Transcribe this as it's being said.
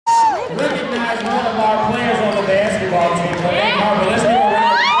recognize one of our players on the basketball team, Linnae Harper. Let's give a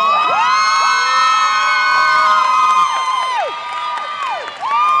round of applause.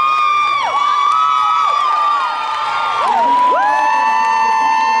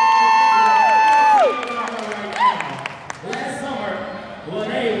 Last summer,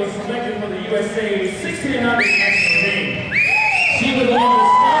 Linnae was selected for the USA's 16 and under national team. She was the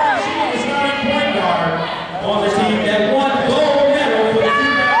starting point guard on the team that won gold medal for the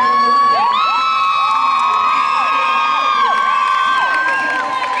 2011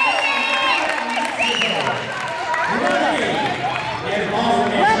 Linnae is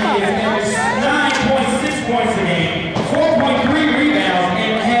awesome, and she has averaged 9.6 points a game, 4.3 rebounds,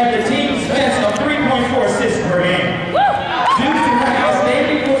 and had the team's best of 3.4 assists per game. Due to her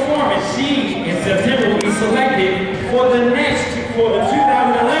outstanding performance, she in September will be selected for the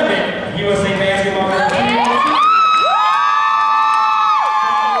 2011 USA Basketball Team.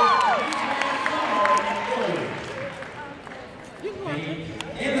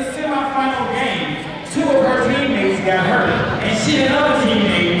 In the semifinal game, two of her teammates got hurt, and she and another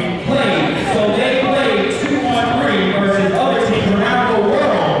teammate played. So they played 2-on-3 versus other teams around the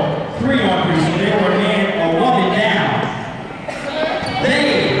world 3-on-3. So they were man or woman down. They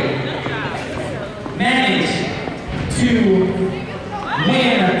managed to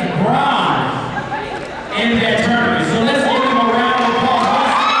win bronze in that tournament. So let's give them a round of applause.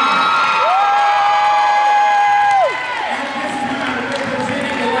 And this time,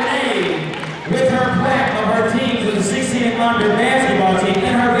 representing Linnae with her plaque of her teams of the 16 and under basketball.